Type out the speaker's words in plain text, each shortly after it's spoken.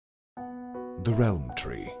The Realm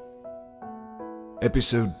Tree.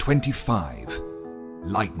 Episode 25,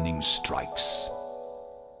 Lightning Strikes.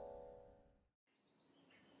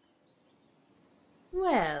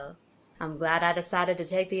 Well, I'm glad I decided to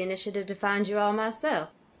take the initiative to find you all myself.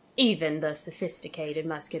 Even the sophisticated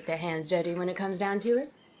must get their hands dirty when it comes down to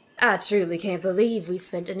it. I truly can't believe we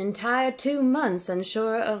spent an entire 2 months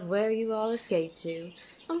unsure of where you all escaped to.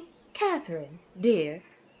 Oh, Katherine, dear,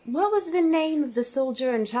 what was the name of the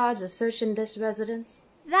soldier in charge of searching this residence?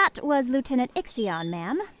 That was Lieutenant Ixion,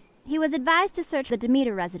 ma'am. He was advised to search the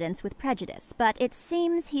Demeter residence with prejudice, but it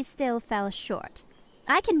seems he still fell short.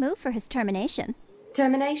 I can move for his termination.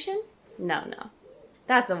 Termination? No.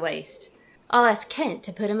 That's a waste. I'll ask Kent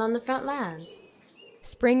to put him on the front lines.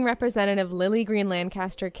 Spring Representative Lilygreen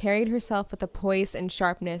Lancaster carried herself with a poise and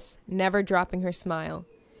sharpness, never dropping her smile,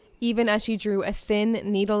 even as she drew a thin,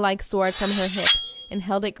 needle-like sword from her hip and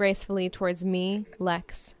held it gracefully towards me,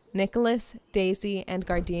 Lex, Nicholas, Daisy, and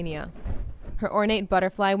Gardenia. Her ornate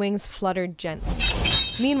butterfly wings fluttered gently.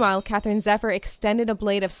 Meanwhile, Catherine Zephyr extended a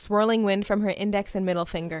blade of swirling wind from her index and middle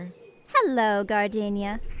finger. Hello,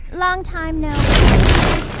 Gardenia. Long time no.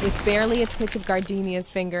 With barely a twitch of Gardenia's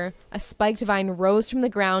finger, a spiked vine rose from the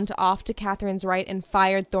ground off to Catherine's right and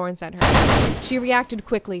fired thorns at her. She reacted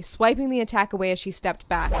quickly, swiping the attack away as she stepped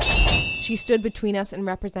back. She stood between us and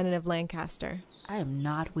Representative Lancaster. I am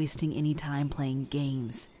not wasting any time playing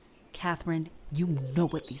games. Katherine, you know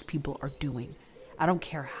what these people are doing. I don't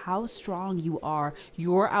care how strong you are,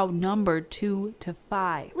 you're outnumbered 2 to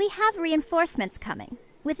 5. We have reinforcements coming.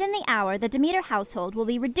 Within the hour, the Demeter household will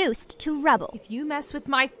be reduced to rubble. If you mess with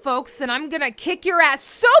my folks, then I'm gonna kick your ass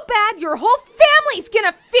so bad your whole family's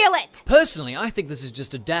gonna feel it! Personally, I think this is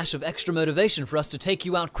just a dash of extra motivation for us to take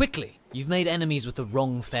you out quickly. You've made enemies with the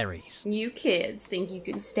wrong fairies. You kids think you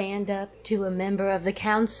can stand up to a member of the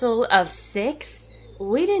Council of 6?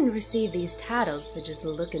 We didn't receive these titles for just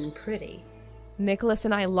looking pretty. Nicholas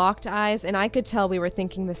and I locked eyes, and I could tell we were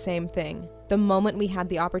thinking the same thing. The moment we had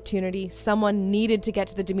the opportunity, someone needed to get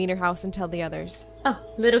to the Demeter house and tell the others. Oh,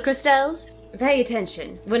 little Cristelles, pay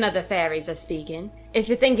attention when other fairies are speaking. If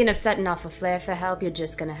you're thinking of setting off a flare for help, you're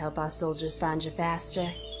just gonna help our soldiers find you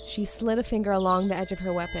faster. She slid a finger along the edge of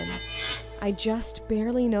her weapon. I just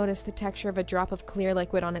barely noticed the texture of a drop of clear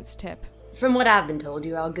liquid on its tip. From what I've been told,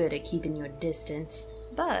 you're all good at keeping your distance.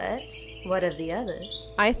 But what of the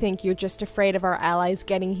others? I think you're just afraid of our allies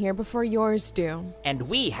getting here before yours do. And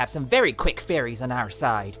we have some very quick fairies on our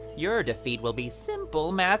side. Your defeat will be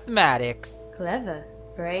simple mathematics. Clever.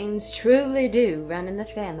 Brains truly do run in the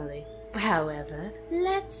family. However,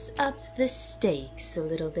 let's up the stakes a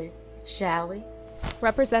little bit, shall we?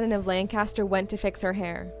 Representative Lancaster went to fix her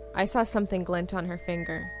hair. I saw something glint on her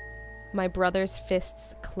finger. My brother's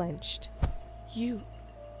fists clenched.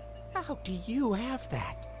 How do you have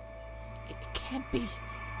that? It can't be.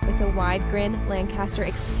 With a wide grin, Lancaster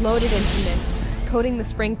exploded into mist, coating the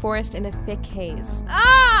spring forest in a thick haze.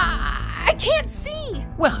 Ah! I can't see!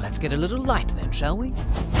 Well, let's get a little light then, shall we?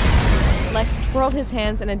 Lex twirled his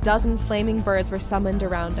hands and a dozen flaming birds were summoned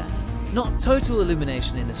around us. Not total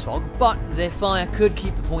illumination in this fog, but their fire could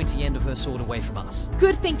keep the pointy end of her sword away from us.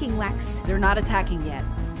 Good thinking, Lex. They're not attacking yet.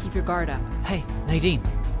 Keep your guard up. Hey, Nadine.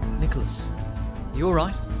 Nicholas. You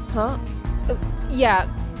alright? Huh? Yeah.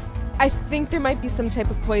 I think there might be some type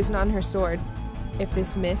of poison on her sword. If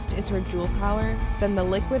this mist is her jewel power, then the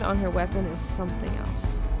liquid on her weapon is something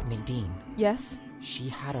else. Nadine. Yes? She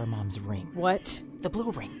had our mom's ring. What? The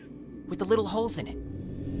blue ring. With the little holes in it.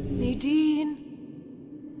 Nadine.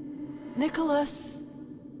 Nicholas.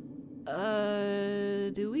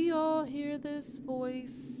 Do we all hear this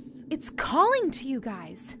voice? It's calling to you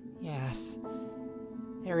guys. Yes.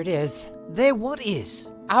 There it is. There what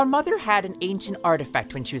is? Our mother had an ancient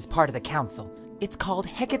artifact when she was part of the council. It's called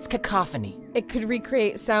Hecate's Cacophony. It could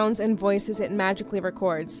recreate sounds and voices it magically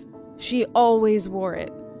records. She always wore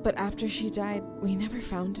it, but after she died, we never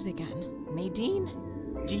found it again. Nadine,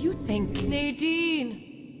 do you think... Nadine!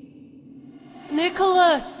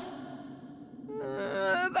 Nicholas!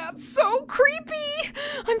 That's so creepy!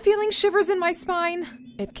 I'm feeling shivers in my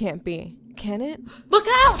spine. It can't be. Can it? Look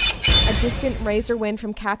out! A distant razor wind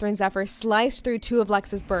from Catherine Zephyr sliced through 2 of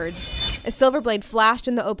Lex's birds. A silver blade flashed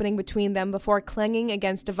in the opening between them before clanging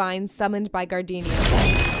against a vine summoned by Gardenia.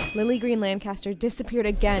 Lilygreen Lancaster disappeared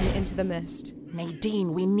again into the mist.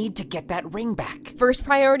 Nadine, we need to get that ring back. First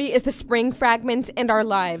priority is the spring fragment and our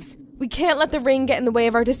lives. We can't let the ring get in the way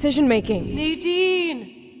of our decision-making.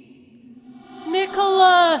 Nadine!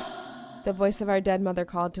 Nicholas! The voice of our dead mother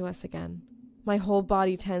called to us again. My whole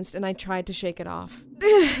body tensed and I tried to shake it off.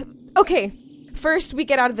 Okay, first we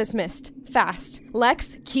get out of this mist. Fast.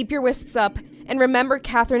 Lex, keep your wisps up. And remember,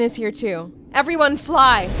 Katherine is here too. Everyone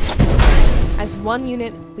fly! As one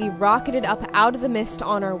unit, we rocketed up out of the mist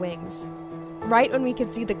on our wings. Right when we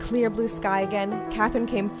could see the clear blue sky again, Katherine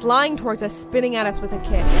came flying towards us, spinning at us with a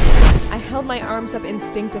kick. I held my arms up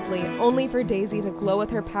instinctively, only for Daisy to glow with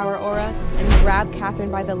her power aura and grab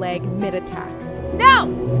Katherine by the leg mid-attack. No!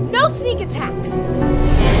 No sneak attacks!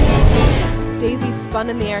 Daisy spun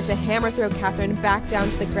in the air to hammer throw Katherine back down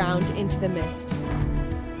to the ground into the mist.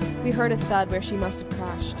 We heard a thud where she must have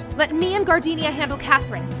crashed. Let me and Gardenia handle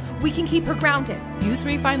Katherine. We can keep her grounded. You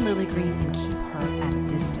three find Lilygreen and keep her at a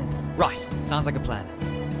distance. Right, sounds like a plan.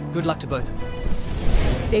 Good luck to both of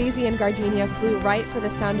you. Daisy and Gardenia flew right for the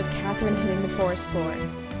sound of Katherine hitting the forest floor.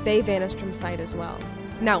 They vanished from sight as well.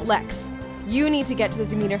 Now, Lex, you need to get to the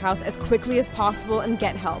Demeter house as quickly as possible and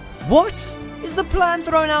get help. What? Is the plan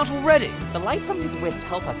thrown out already? The light from his wisp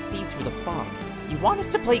help us see through the fog. You want us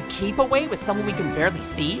to play keep away with someone we can barely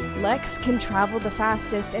see? Lex can travel the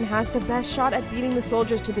fastest and has the best shot at beating the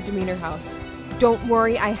soldiers to the Demeter house. Don't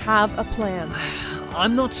worry, I have a plan.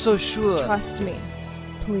 I'm not so sure. Trust me.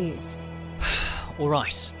 Please. All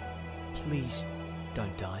right. Please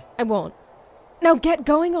don't die. I won't. Now get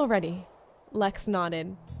going already. Lex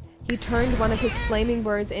nodded. He turned one of his flaming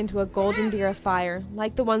birds into a golden deer of fire,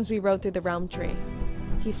 like the ones we rode through the realm tree.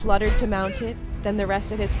 He fluttered to mount it, then the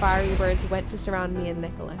rest of his fiery birds went to surround me and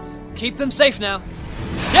Nicholas. Keep them safe now.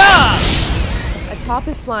 Yeah! Atop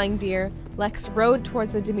his flying deer, Lex rode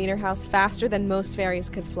towards the Demeter house faster than most fairies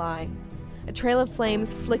could fly. A trail of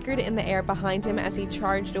flames flickered in the air behind him as he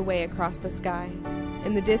charged away across the sky.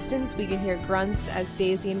 In the distance, we could hear grunts as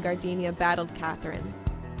Daisy and Gardenia battled Katherine.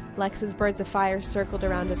 Lex's birds of fire circled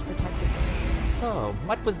around us protectively. So,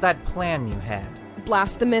 what was that plan you had?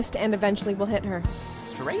 Blast the mist and eventually we'll hit her.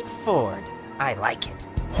 Straightforward. I like it.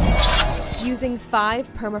 Using 5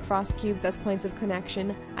 permafrost cubes as points of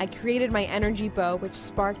connection, I created my energy bow, which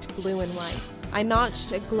sparked blue and white. I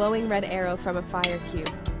notched a glowing red arrow from a fire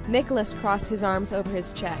cube. Nicholas crossed his arms over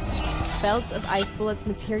his chest. Belts of ice bullets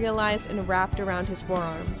materialized and wrapped around his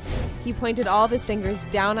forearms. He pointed all of his fingers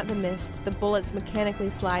down at the mist, the bullets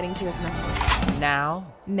mechanically sliding to his necklace. Now?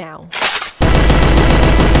 Now.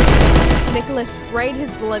 Nicholas sprayed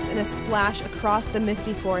his bullets in a splash across the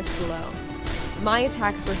misty forest below. My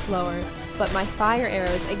attacks were slower, but my fire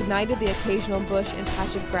arrows ignited the occasional bush and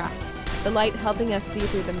patch of grass, the light helping us see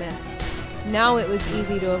through the mist. Now it was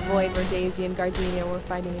easy to avoid where Daisy and Gardenia were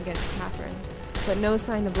fighting against Katherine, but no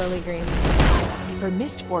sign of Lilygreen. If her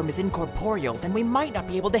mist form is incorporeal, then we might not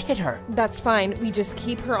be able to hit her. That's fine. We just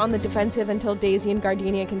keep her on the defensive until Daisy and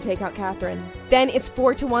Gardenia can take out Katherine. Then it's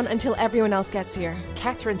 4-1 until everyone else gets here.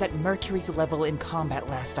 Katherine's at Mercury's level in combat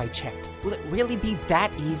last I checked. Will it really be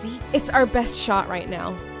that easy? It's our best shot right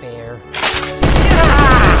now. Fair.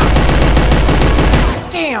 Ah!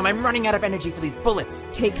 Damn, I'm running out of energy for these bullets.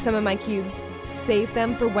 Take some of my cubes. Save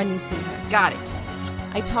them for when you see her. Got it.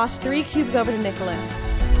 I tossed 3 cubes over to Nicholas.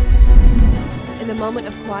 In the moment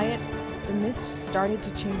of quiet, the mist started to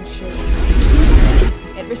change shape.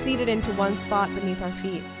 It receded into one spot beneath our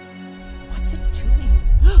feet. What's it doing?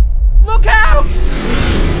 Look out!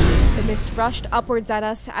 The mist rushed upwards at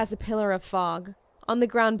us as a pillar of fog. On the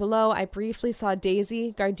ground below, I briefly saw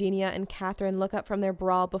Daisy, Gardenia, and Katherine look up from their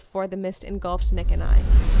brawl before the mist engulfed Nick and I.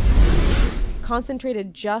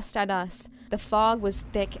 Concentrated just at us, the fog was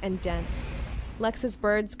thick and dense. Lex's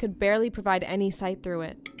birds could barely provide any sight through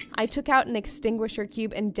it. I took out an extinguisher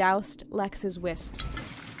cube and doused Lex's wisps.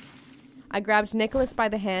 I grabbed Nicholas by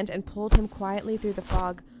the hand and pulled him quietly through the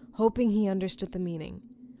fog, hoping he understood the meaning.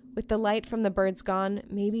 With the light from the birds gone,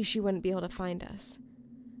 maybe she wouldn't be able to find us.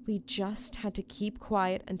 We just had to keep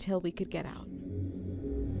quiet until we could get out.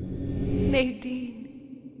 Nadine.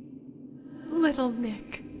 Little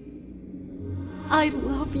Nick. I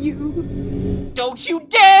love you. Don't you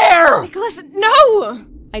dare! Nicholas, no!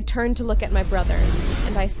 I turned to look at my brother,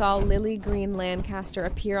 and I saw Lilygreen Lancaster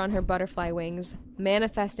appear on her butterfly wings,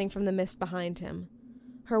 manifesting from the mist behind him.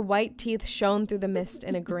 Her white teeth shone through the mist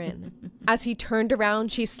in a grin. As he turned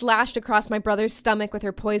around, she slashed across my brother's stomach with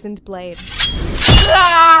her poisoned blade.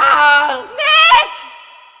 Ah! Nick!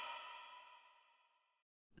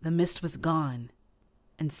 The mist was gone,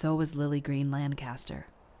 and so was Lilygreen Lancaster.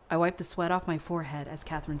 I wiped the sweat off my forehead as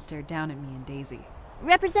Katherine stared down at me and Daisy.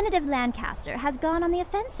 Representative Lancaster has gone on the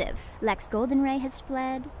offensive. Lex Goldenray has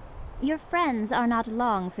fled. Your friends are not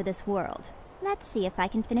long for this world. Let's see if I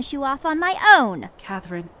can finish you off on my own.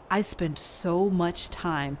 Katherine, I spent so much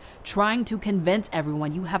time trying to convince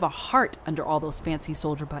everyone you have a heart under all those fancy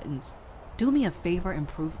soldier buttons. Do me a favor and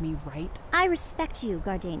prove me right. I respect you,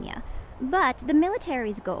 Gardenia, but the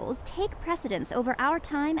military's goals take precedence over our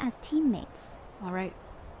time as teammates. All right.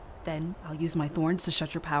 Then I'll use my thorns to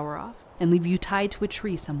shut your power off and leave you tied to a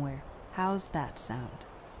tree somewhere. How's that sound?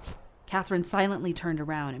 Katherine silently turned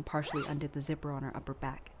around and partially undid the zipper on her upper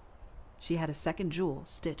back. She had a second jewel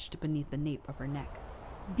stitched beneath the nape of her neck.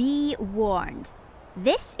 Be warned.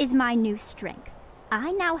 This is my new strength.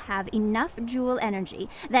 I now have enough jewel energy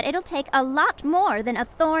that it'll take a lot more than a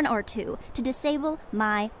thorn or two to disable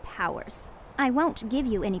my powers. I won't give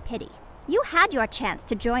you any pity. You had your chance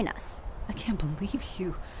to join us. I can't believe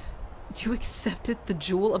you. You accepted the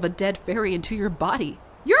jewel of a dead fairy into your body.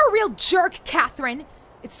 You're a real jerk, Katherine.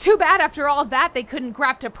 It's too bad after all that they couldn't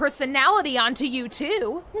graft a personality onto you,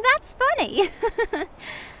 too. That's funny.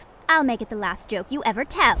 I'll make it the last joke you ever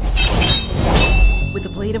tell. With a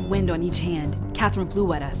blade of wind on each hand, Katherine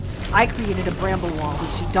flew at us. I created a bramble wall,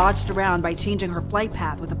 which she dodged around by changing her flight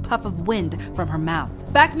path with a puff of wind from her mouth.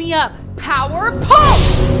 Back me up! Power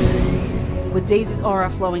pulse! With Daisy's aura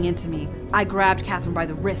flowing into me, I grabbed Katherine by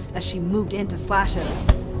the wrist as she moved in to slash at us.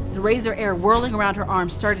 The razor air whirling around her arm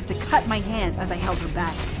started to cut my hands as I held her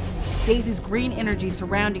back. Daisy's green energy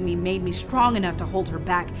surrounding me made me strong enough to hold her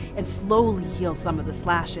back and slowly heal some of the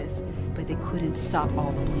slashes, but they couldn't stop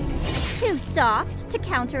all the bleeding. Too soft to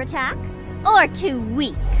counterattack? Or too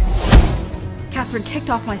weak? Katherine kicked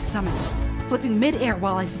off my stomach, flipping mid-air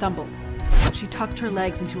while I stumbled. She tucked her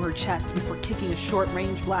legs into her chest before kicking a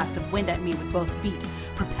short-range blast of wind at me with both feet,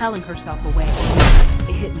 propelling herself away.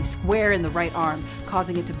 It hit me square in the right arm,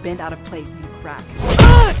 causing it to bend out of place and crack.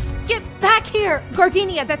 Ah! Get back here!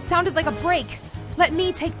 Gardenia, that sounded like a break. Let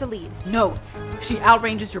me take the lead. No. She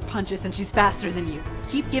outranges your punches and she's faster than you.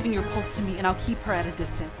 Keep giving your pulse to me and I'll keep her at a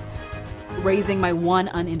distance. Raising my one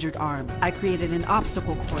uninjured arm, I created an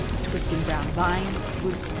obstacle course of twisting brown vines,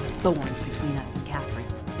 roots, and thorns between us and Katherine.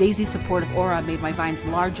 Daisy's supportive aura made my vines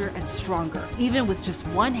larger and stronger, even with just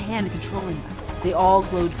one hand controlling them. They all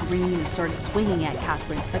glowed green and started swinging at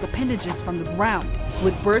Katherine like appendages from the ground.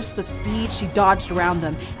 With bursts of speed, she dodged around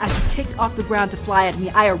them. As she kicked off the ground to fly at me,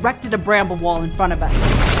 I erected a bramble wall in front of us.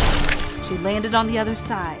 She landed on the other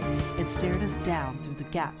side and stared us down through the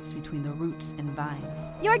gaps between the roots and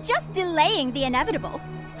vines. You're just delaying the inevitable.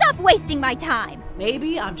 Stop wasting my time.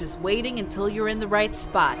 Maybe I'm just waiting until you're in the right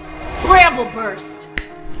spot. Bramble burst!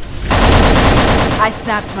 I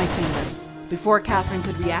snapped my fingers. Before Katherine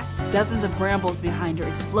could react, dozens of brambles behind her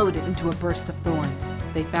exploded into a burst of thorns.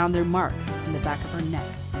 They found their marks in the back of her neck,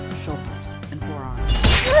 shoulders, and forearms.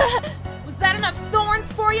 Was that enough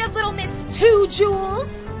thorns for you, little Miss Two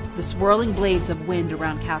Jewels? The swirling blades of wind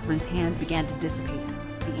around Katherine's hands began to dissipate,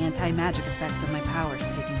 the anti-magic effects of my powers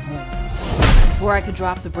taking hold. Before I could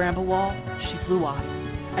drop the bramble wall, she flew off.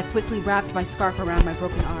 I quickly wrapped my scarf around my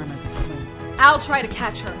broken arm as a sling. I'll try to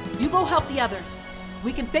catch her. You go help the others.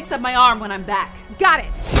 We can fix up my arm when I'm back. Got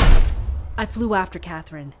it! I flew after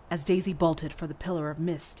Katherine as Daisy bolted for the pillar of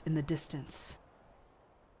mist in the distance.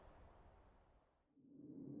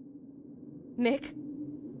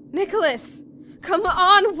 Nicholas! Come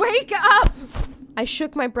on, wake up! I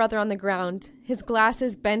shook my brother on the ground, his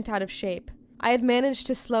glasses bent out of shape. I had managed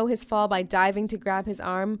to slow his fall by diving to grab his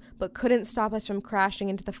arm, but couldn't stop us from crashing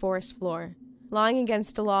into the forest floor. Lying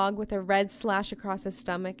against a log with a red slash across his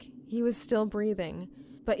stomach, he was still breathing,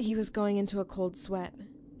 but he was going into a cold sweat.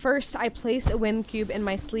 First, I placed a wind cube in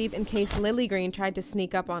my sleeve in case Lilygreen tried to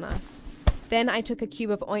sneak up on us. Then I took a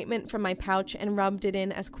cube of ointment from my pouch and rubbed it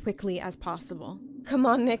in as quickly as possible. Come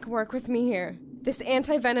on, Nick, work with me here. This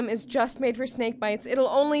anti-venom is just made for snake bites. It'll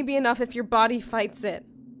only be enough if your body fights it.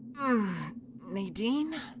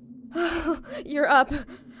 Nadine? You're up.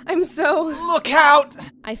 I'm so... Look out!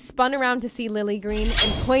 I spun around to see Lilygreen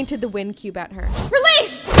and pointed the wind cube at her.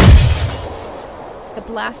 Release! The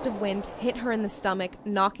blast of wind hit her in the stomach,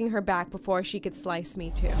 knocking her back before she could slice me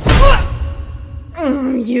too.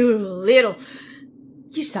 You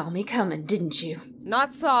saw me coming, didn't you?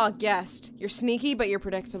 Not saw, guessed. You're sneaky, but you're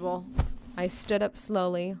predictable. I stood up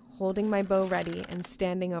slowly, holding my bow ready and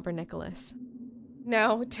standing over Nicholas.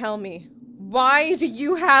 Now, tell me, why do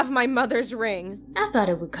you have my mother's ring? I thought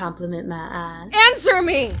it would compliment my eyes. Answer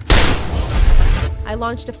me! I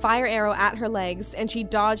launched a fire arrow at her legs, and she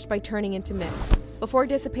dodged by turning into mist. Before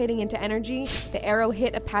dissipating into energy, the arrow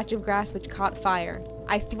hit a patch of grass which caught fire.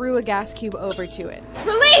 I threw a gas cube over to it.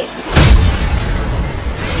 Release!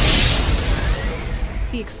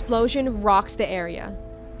 The explosion rocked the area.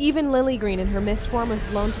 Even Lilygreen in her mist form was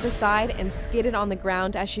blown to the side and skidded on the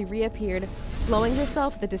ground as she reappeared, slowing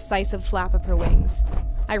herself with a decisive flap of her wings.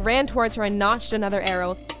 I ran towards her and notched another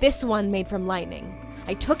arrow, this one made from lightning.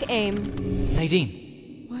 I took aim.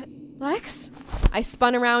 Nadine. What? Lex? I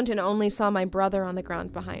spun around and only saw my brother on the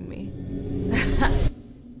ground behind me.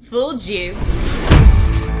 Fooled you.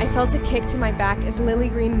 I felt a kick to my back as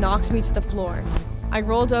Lilygreen knocked me to the floor. I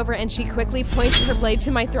rolled over and she quickly pointed her blade to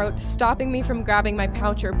my throat, stopping me from grabbing my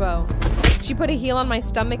pouch or bow. She put a heel on my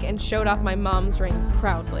stomach and showed off my mom's ring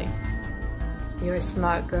proudly. You're a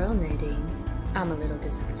smart girl, Nadine. I'm a little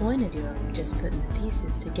disappointed you're only just putting the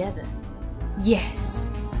pieces together. Yes,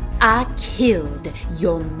 I killed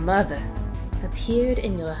your mother. Appeared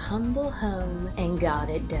in your humble home and got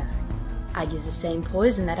it done. I use the same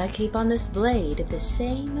poison that I keep on this blade, the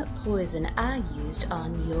same poison I used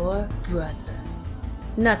on your brother.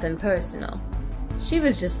 Nothing personal. She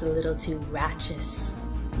was just a little too righteous,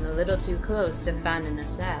 and a little too close to finding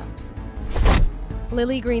us out.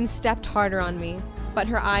 Lilygreen stepped harder on me, but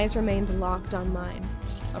her eyes remained locked on mine.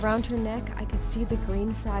 Around her neck, I could see the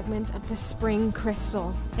green fragment of the spring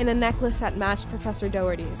crystal in a necklace that matched Professor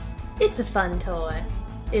Doherty's. It's a fun toy,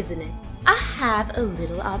 isn't it? I have a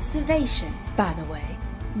little observation, by the way.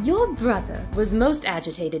 Your brother was most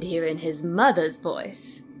agitated hearing his mother's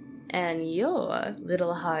voice, and your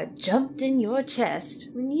little heart jumped in your chest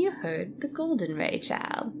when you heard the Goldenray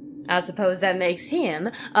child. I suppose that makes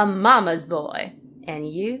him a mama's boy, and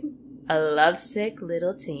you a lovesick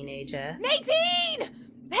little teenager. Nadine!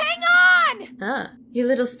 Hang on! Huh. Your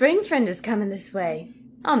little spring friend is coming this way.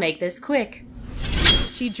 I'll make this quick.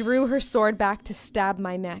 She drew her sword back to stab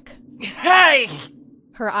my neck. Hey!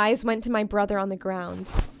 Her eyes went to my brother on the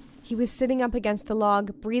ground. He was sitting up against the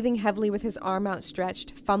log, breathing heavily with his arm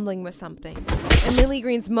outstretched, fumbling with something. In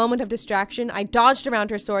Lilygreen's moment of distraction, I dodged around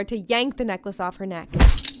her sword to yank the necklace off her neck.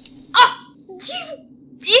 Ah! You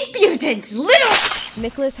impudent little...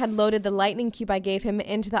 Nicholas had loaded the lightning cube I gave him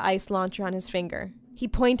into the ice launcher on his finger. He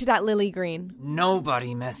pointed at Lilygreen.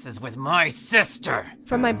 Nobody messes with my sister!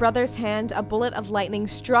 From my brother's hand, a bullet of lightning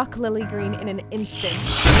struck Lilygreen in an instant.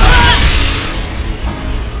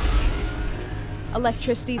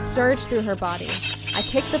 Electricity surged through her body. I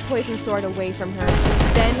kicked the poison sword away from her.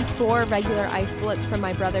 Then 4 regular ice bullets from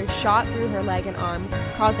my brother shot through her leg and arm,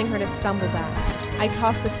 causing her to stumble back. I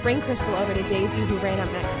tossed the spring crystal over to Daisy, who ran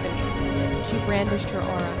up next to me. She brandished her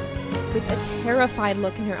aura. With a terrified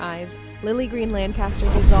look in her eyes, Lilygreen Lancaster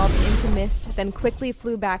dissolved into mist, then quickly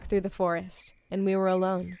flew back through the forest, and we were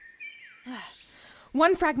alone.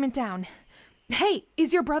 1 fragment down. Hey,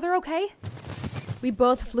 is your brother okay? We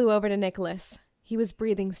both flew over to Nicholas. He was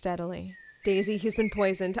breathing steadily. Daisy, he's been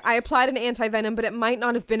poisoned. I applied an anti-venom, but it might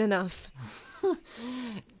not have been enough.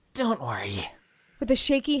 Don't worry. With a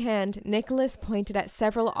shaky hand, Nicholas pointed at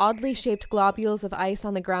several oddly shaped globules of ice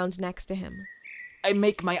on the ground next to him. I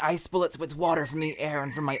make my ice bullets with water from the air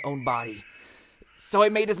and from my own body. So I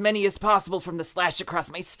made as many as possible from the slash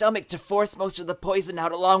across my stomach to force most of the poison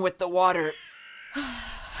out along with the water.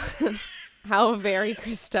 How very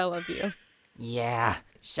Cristelle of you. Yeah,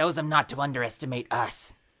 shows them not to underestimate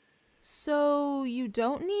us. So you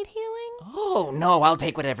don't need healing? Oh, no, I'll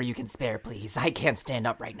take whatever you can spare, please. I can't stand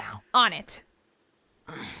up right now. On it.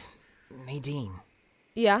 Nadine.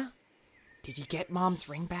 Yeah? Did you get Mom's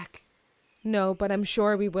ring back? No, but I'm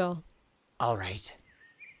sure we will. All right.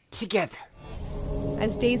 Together.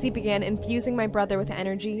 As Daisy began infusing my brother with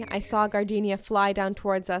energy, I saw Gardenia fly down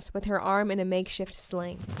towards us with her arm in a makeshift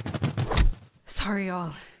sling. Sorry,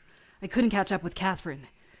 all. I couldn't catch up with Katherine,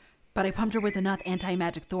 but I pumped her with enough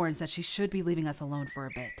anti-magic thorns that she should be leaving us alone for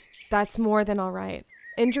a bit. That's more than all right.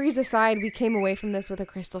 Injuries aside, we came away from this with a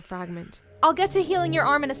crystal fragment. I'll get to healing your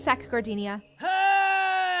arm in a sec, Gardenia.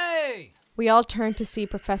 Hey! We all turned to see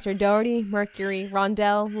Professor Doherty, Mercury,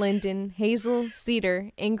 Rondell, Lyndon, Hazel, Cedar,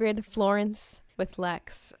 Ingrid, Florence, with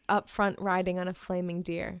Lex, up front riding on a flaming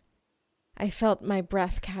deer. I felt my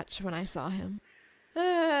breath catch when I saw him.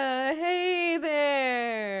 Hey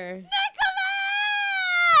there! Nicholas!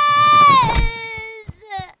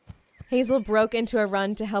 Hazel broke into a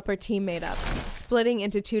run to help her teammate up, splitting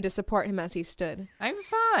into 2 to support him as he stood. I'm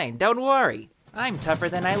fine, don't worry. I'm tougher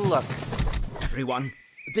than I look. Everyone,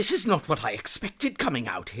 this is not what I expected coming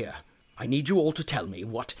out here. I need you all to tell me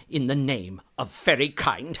what, in the name of fairy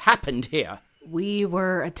kind, happened here. We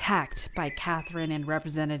were attacked by Katherine and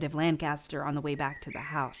Representative Lancaster on the way back to the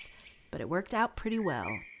house, but it worked out pretty well.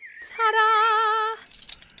 Ta-da!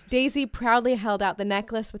 Daisy proudly held out the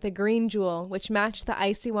necklace with a green jewel, which matched the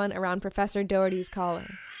icy one around Professor Doherty's collar.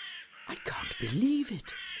 I can't believe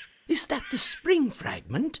it. Is that the spring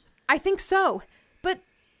fragment? I think so, but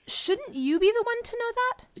shouldn't you be the one to know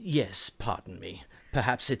that? Yes, pardon me.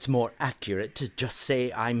 Perhaps it's more accurate to just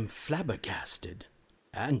say I'm flabbergasted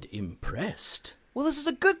and impressed. Well, this is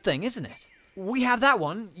a good thing, isn't it? We have that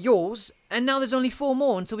one, yours, and now there's only 4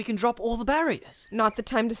 more until we can drop all the barriers. Not the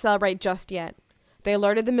time to celebrate just yet. They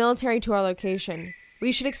alerted the military to our location.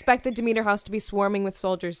 We should expect the Demeter house to be swarming with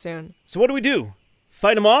soldiers soon. So what do we do?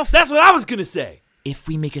 Fight them off? That's what I was gonna say! If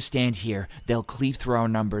we make a stand here, they'll cleave through our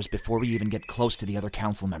numbers before we even get close to the other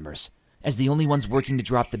council members. As the only ones working to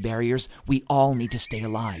drop the barriers, we all need to stay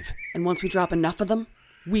alive. And once we drop enough of them,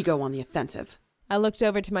 we go on the offensive. I looked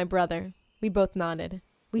over to my brother. We both nodded.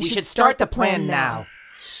 We should start the plan now.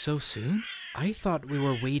 So soon? I thought we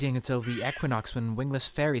were waiting until the equinox when wingless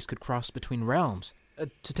fairies could cross between realms,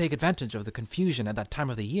 to take advantage of the confusion at that time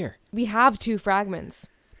of the year. We have 2 fragments.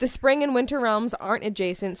 The spring and winter realms aren't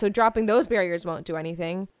adjacent, so dropping those barriers won't do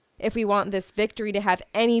anything. If we want this victory to have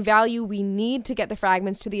any value, we need to get the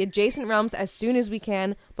fragments to the adjacent realms as soon as we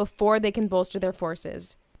can, before they can bolster their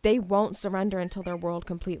forces. They won't surrender until their world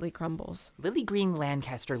completely crumbles. Lilygreen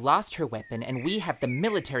Lancaster lost her weapon, and we have the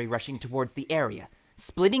military rushing towards the area.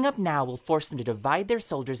 Splitting up now will force them to divide their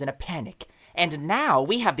soldiers in a panic. And now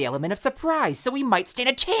we have the element of surprise, so we might stand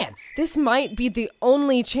a chance. This might be the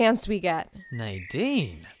only chance we get.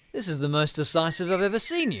 Nadine, this is the most decisive I've ever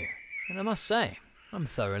seen you. And I must say, I'm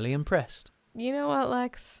thoroughly impressed. You know what,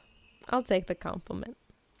 Lex? I'll take the compliment.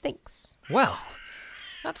 Thanks. Well,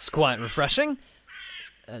 that's quite refreshing.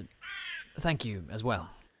 Thank you as well.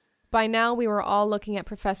 By now, we were all looking at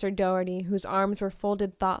Professor Doherty, whose arms were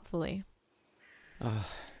folded thoughtfully.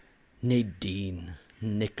 Nadine,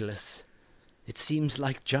 Nicholas. It seems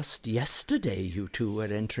like just yesterday you two were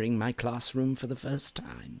entering my classroom for the first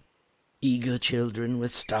time. Eager children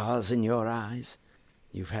with stars in your eyes.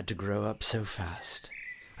 You've had to grow up so fast.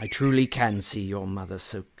 I truly can see your mother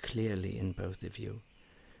so clearly in both of you.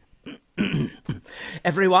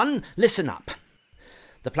 Everyone, listen up.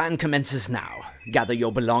 The plan commences now. Gather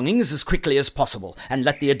your belongings as quickly as possible, and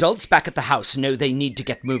let the adults back at the house know they need to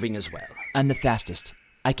get moving as well. I'm the fastest.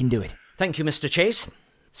 I can do it. Thank you, Mr. Chase.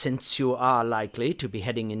 Since you are likely to be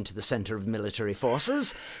heading into the center of military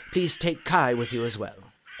forces, please take Kai with you as well.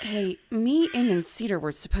 Hey, me, Ing, and Cedar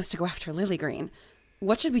were supposed to go after Lilygreen.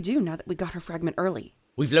 What should we do now that we got her fragment early?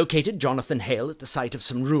 We've located Jonathan Hale at the site of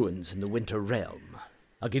some ruins in the Winter Realm.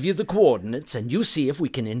 I'll give you the coordinates, and you see if we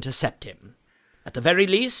can intercept him. At the very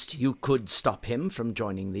least, you could stop him from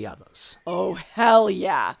joining the others. Oh, hell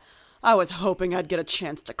yeah. I was hoping I'd get a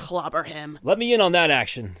chance to clobber him. Let me in on that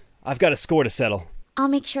action. I've got a score to settle. I'll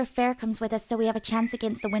make sure Fair comes with us so we have a chance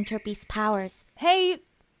against the Winter Beast's powers. Hey,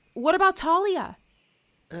 what about Talia?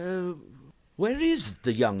 Where is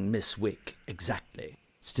the young Miss Wick, exactly?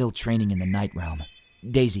 Still training in the Night Realm.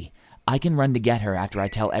 Daisy, I can run to get her after I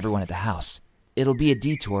tell everyone at the house. It'll be a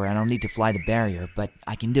detour and I'll need to fly the barrier, but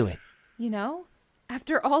I can do it. You know,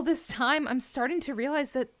 after all this time, I'm starting to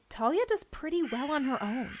realize that Talia does pretty well on her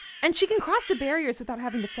own. And she can cross the barriers without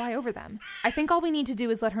having to fly over them. I think all we need to do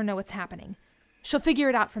is let her know what's happening. She'll figure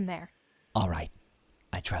it out from there. All right.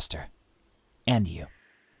 I trust her. And you.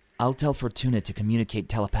 I'll tell Fortuna to communicate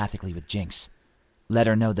telepathically with Jinx. Let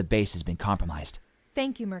her know the base has been compromised.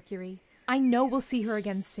 Thank you, Mercury. I know we'll see her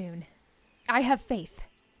again soon. I have faith.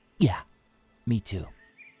 Yeah, me too.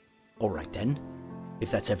 All right then. If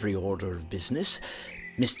that's every order of business,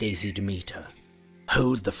 Miss Daisy Demeter,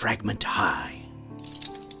 hold the fragment high.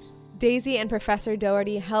 Daisy and Professor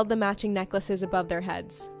Doherty held the matching necklaces above their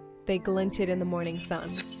heads. They glinted in the morning sun.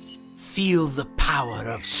 Feel the power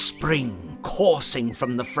of spring coursing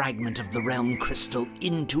from the fragment of the realm crystal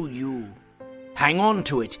into you. Hang on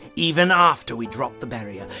to it even after we drop the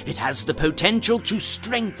barrier. It has the potential to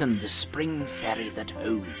strengthen the spring fairy that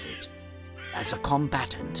holds it. As a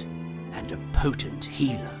combatant and a potent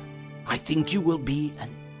healer, I think you will be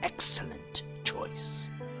an excellent choice.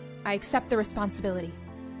 I accept the responsibility.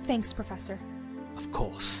 Thanks, Professor. Of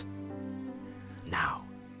course. Now,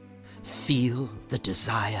 feel the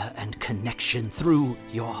desire and connection through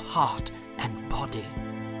your heart and body.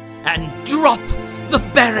 And drop the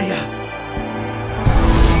barrier!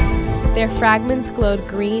 Their fragments glowed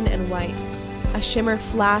green and white. A shimmer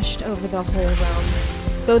flashed over the whole realm.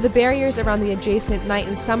 Though the barriers around the adjacent night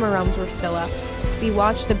and summer realms were still up, we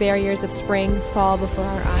watched the barriers of spring fall before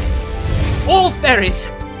our eyes. All fairies,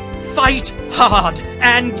 fight hard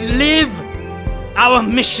and live! Our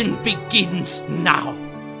mission begins now.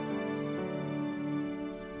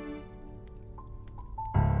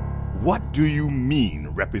 What do you mean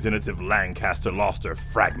Representative Lancaster lost her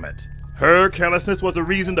fragment? Her carelessness was the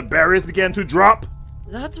reason the barriers began to drop?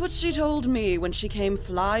 That's what she told me when she came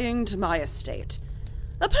flying to my estate.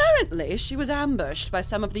 Apparently, she was ambushed by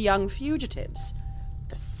some of the young fugitives.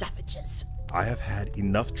 The savages. I have had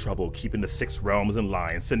enough trouble keeping the 6 realms in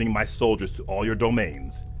line, sending my soldiers to all your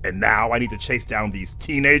domains. And now I need to chase down these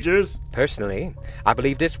teenagers? Personally, I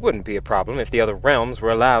believe this wouldn't be a problem if the other realms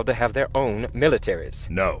were allowed to have their own militaries.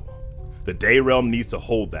 No. The Day Realm needs to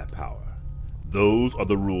hold that power. Those are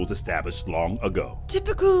the rules established long ago.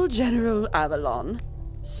 Typical General Avalon.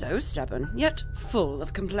 So stubborn, yet full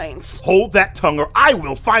of complaints. Hold that tongue or I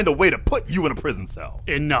will find a way to put you in a prison cell.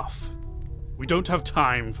 Enough. We don't have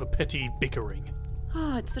time for petty bickering.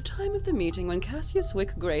 It's the time of the meeting when Cassius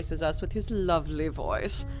Wick graces us with his lovely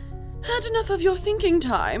voice. Had enough of your thinking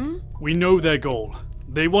time? We know their goal.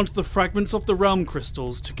 They want the fragments of the realm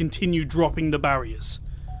crystals to continue dropping the barriers.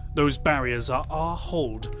 Those barriers are our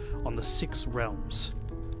hold on the 6 realms.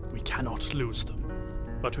 We cannot lose them,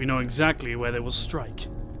 but we know exactly where they will strike.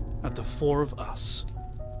 At the 4 of us.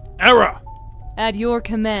 Error! At your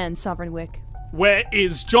command, Sovereign Wick. Where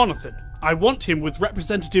is Jonathan? I want him with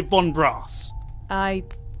Representative von Brass. I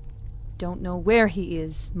don't know where he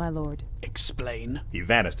is, my lord. Explain. He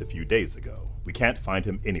vanished a few days ago. We can't find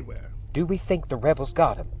him anywhere. Do we think the rebels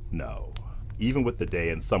got him? No. Even with the Day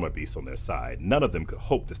and Summer Beast on their side, none of them could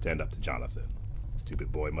hope to stand up to Jonathan.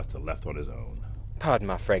 Stupid boy must have left on his own. Pardon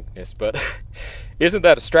my frankness, but isn't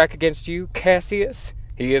that a strike against you, Cassius?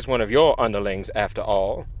 He is one of your underlings, after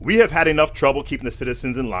all. We have had enough trouble keeping the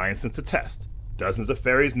citizens in line since the test. Dozens of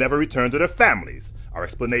fairies never returned to their families. Our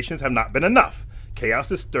explanations have not been enough.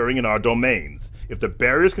 Chaos is stirring in our domains. If the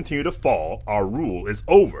barriers continue to fall, our rule is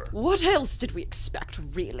over. What else did we expect,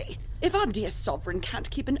 really? If our dear sovereign can't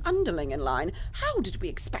keep an underling in line, how did we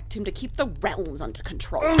expect him to keep the realms under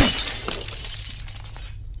control?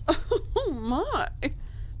 Oh my!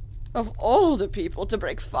 Of all the people to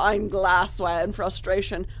break fine glassware in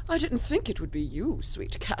frustration, I didn't think it would be you,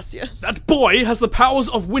 sweet Cassius. That boy has the powers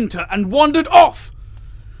of winter and wandered off!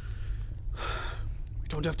 We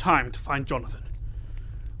don't have time to find Jonathan.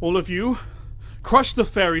 All of you, crush the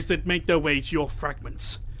fairies that make their way to your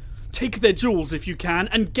fragments. Take their jewels if you can,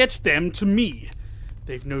 and get them to me.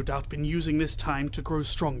 They've no doubt been using this time to grow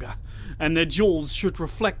stronger, and their jewels should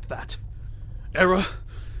reflect that. Era,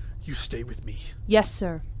 you stay with me. Yes,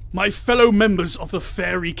 sir. My fellow members of the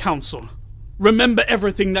Fairy Council, remember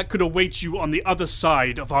everything that could await you on the other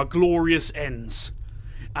side of our glorious ends.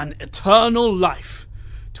 An eternal life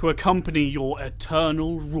to accompany your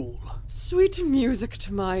eternal rule. Sweet music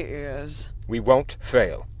to my ears. We won't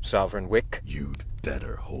fail, Sovereign Wick. You'd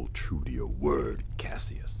better hold true to your word,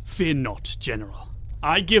 Cassius. Fear not, General.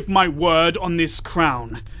 I give my word on this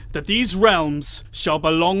crown that these realms shall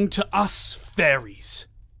belong to us fairies.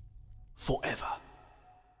 Forever.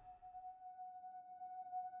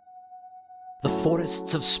 The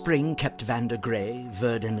forests of spring kept Vander Grey,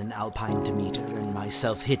 Verdun and Alpine Demeter, and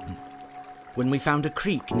myself hidden. When we found a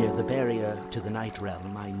creek near the barrier to the Night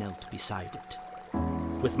Realm, I knelt beside it.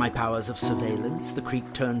 With my powers of surveillance, the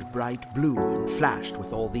creek turned bright blue and flashed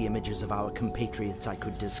with all the images of our compatriots I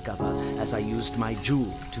could discover as I used my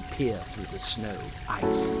jewel to peer through the snow,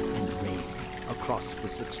 ice, and rain across the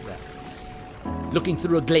 6 realms. Looking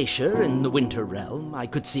through a glacier in the Winter Realm, I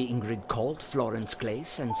could see Ingrid Cait, Florence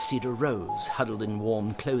Glace, and Cedar Rose huddled in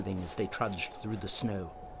warm clothing as they trudged through the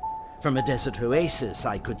snow. From a desert oasis,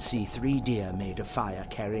 I could see 3 deer made of fire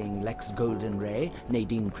carrying Lex Goldenray,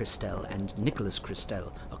 Nadine Cristelle, and Nicholas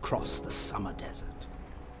Cristelle across the summer desert.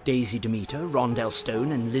 Daisy Demeter, Rondell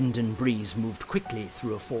Stone, and Lyndon Breeze moved quickly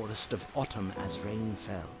through a forest of autumn as rain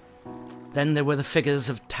fell. Then there were the figures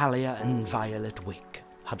of Talia and Violet Wick,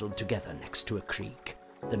 huddled together next to a creek.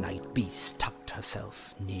 The night beast tucked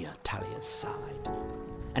herself near Talia's side.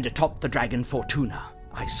 And atop the dragon Fortuna,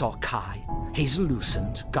 I saw Cait, Hazel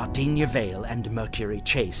Lucint, Gardenia Vale, and Mercury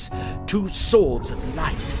Chase. 2 swords of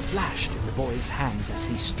light flashed in the boy's hands as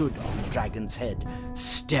he stood on the dragon's head,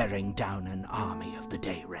 staring down an army of the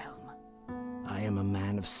Day Realm. I am a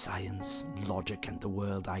man of science, logic, and the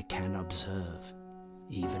world I can observe,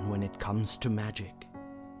 even when it comes to magic.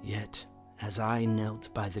 Yet, as I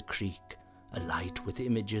knelt by the creek, alight with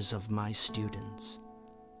images of my students,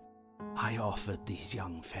 I offered these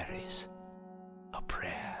young fairies a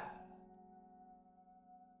prayer.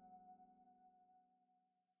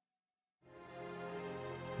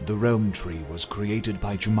 The Realm Tree was created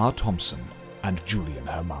by Jamar Thompson and Julian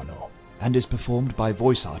Hermano, and is performed by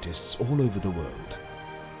voice artists all over the world.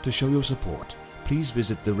 To show your support, please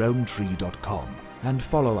visit therealmtree.com and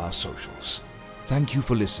follow our socials. Thank you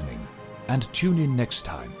for listening, and tune in next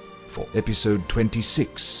time for episode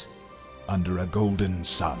 26, Under a Golden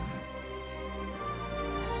Sun.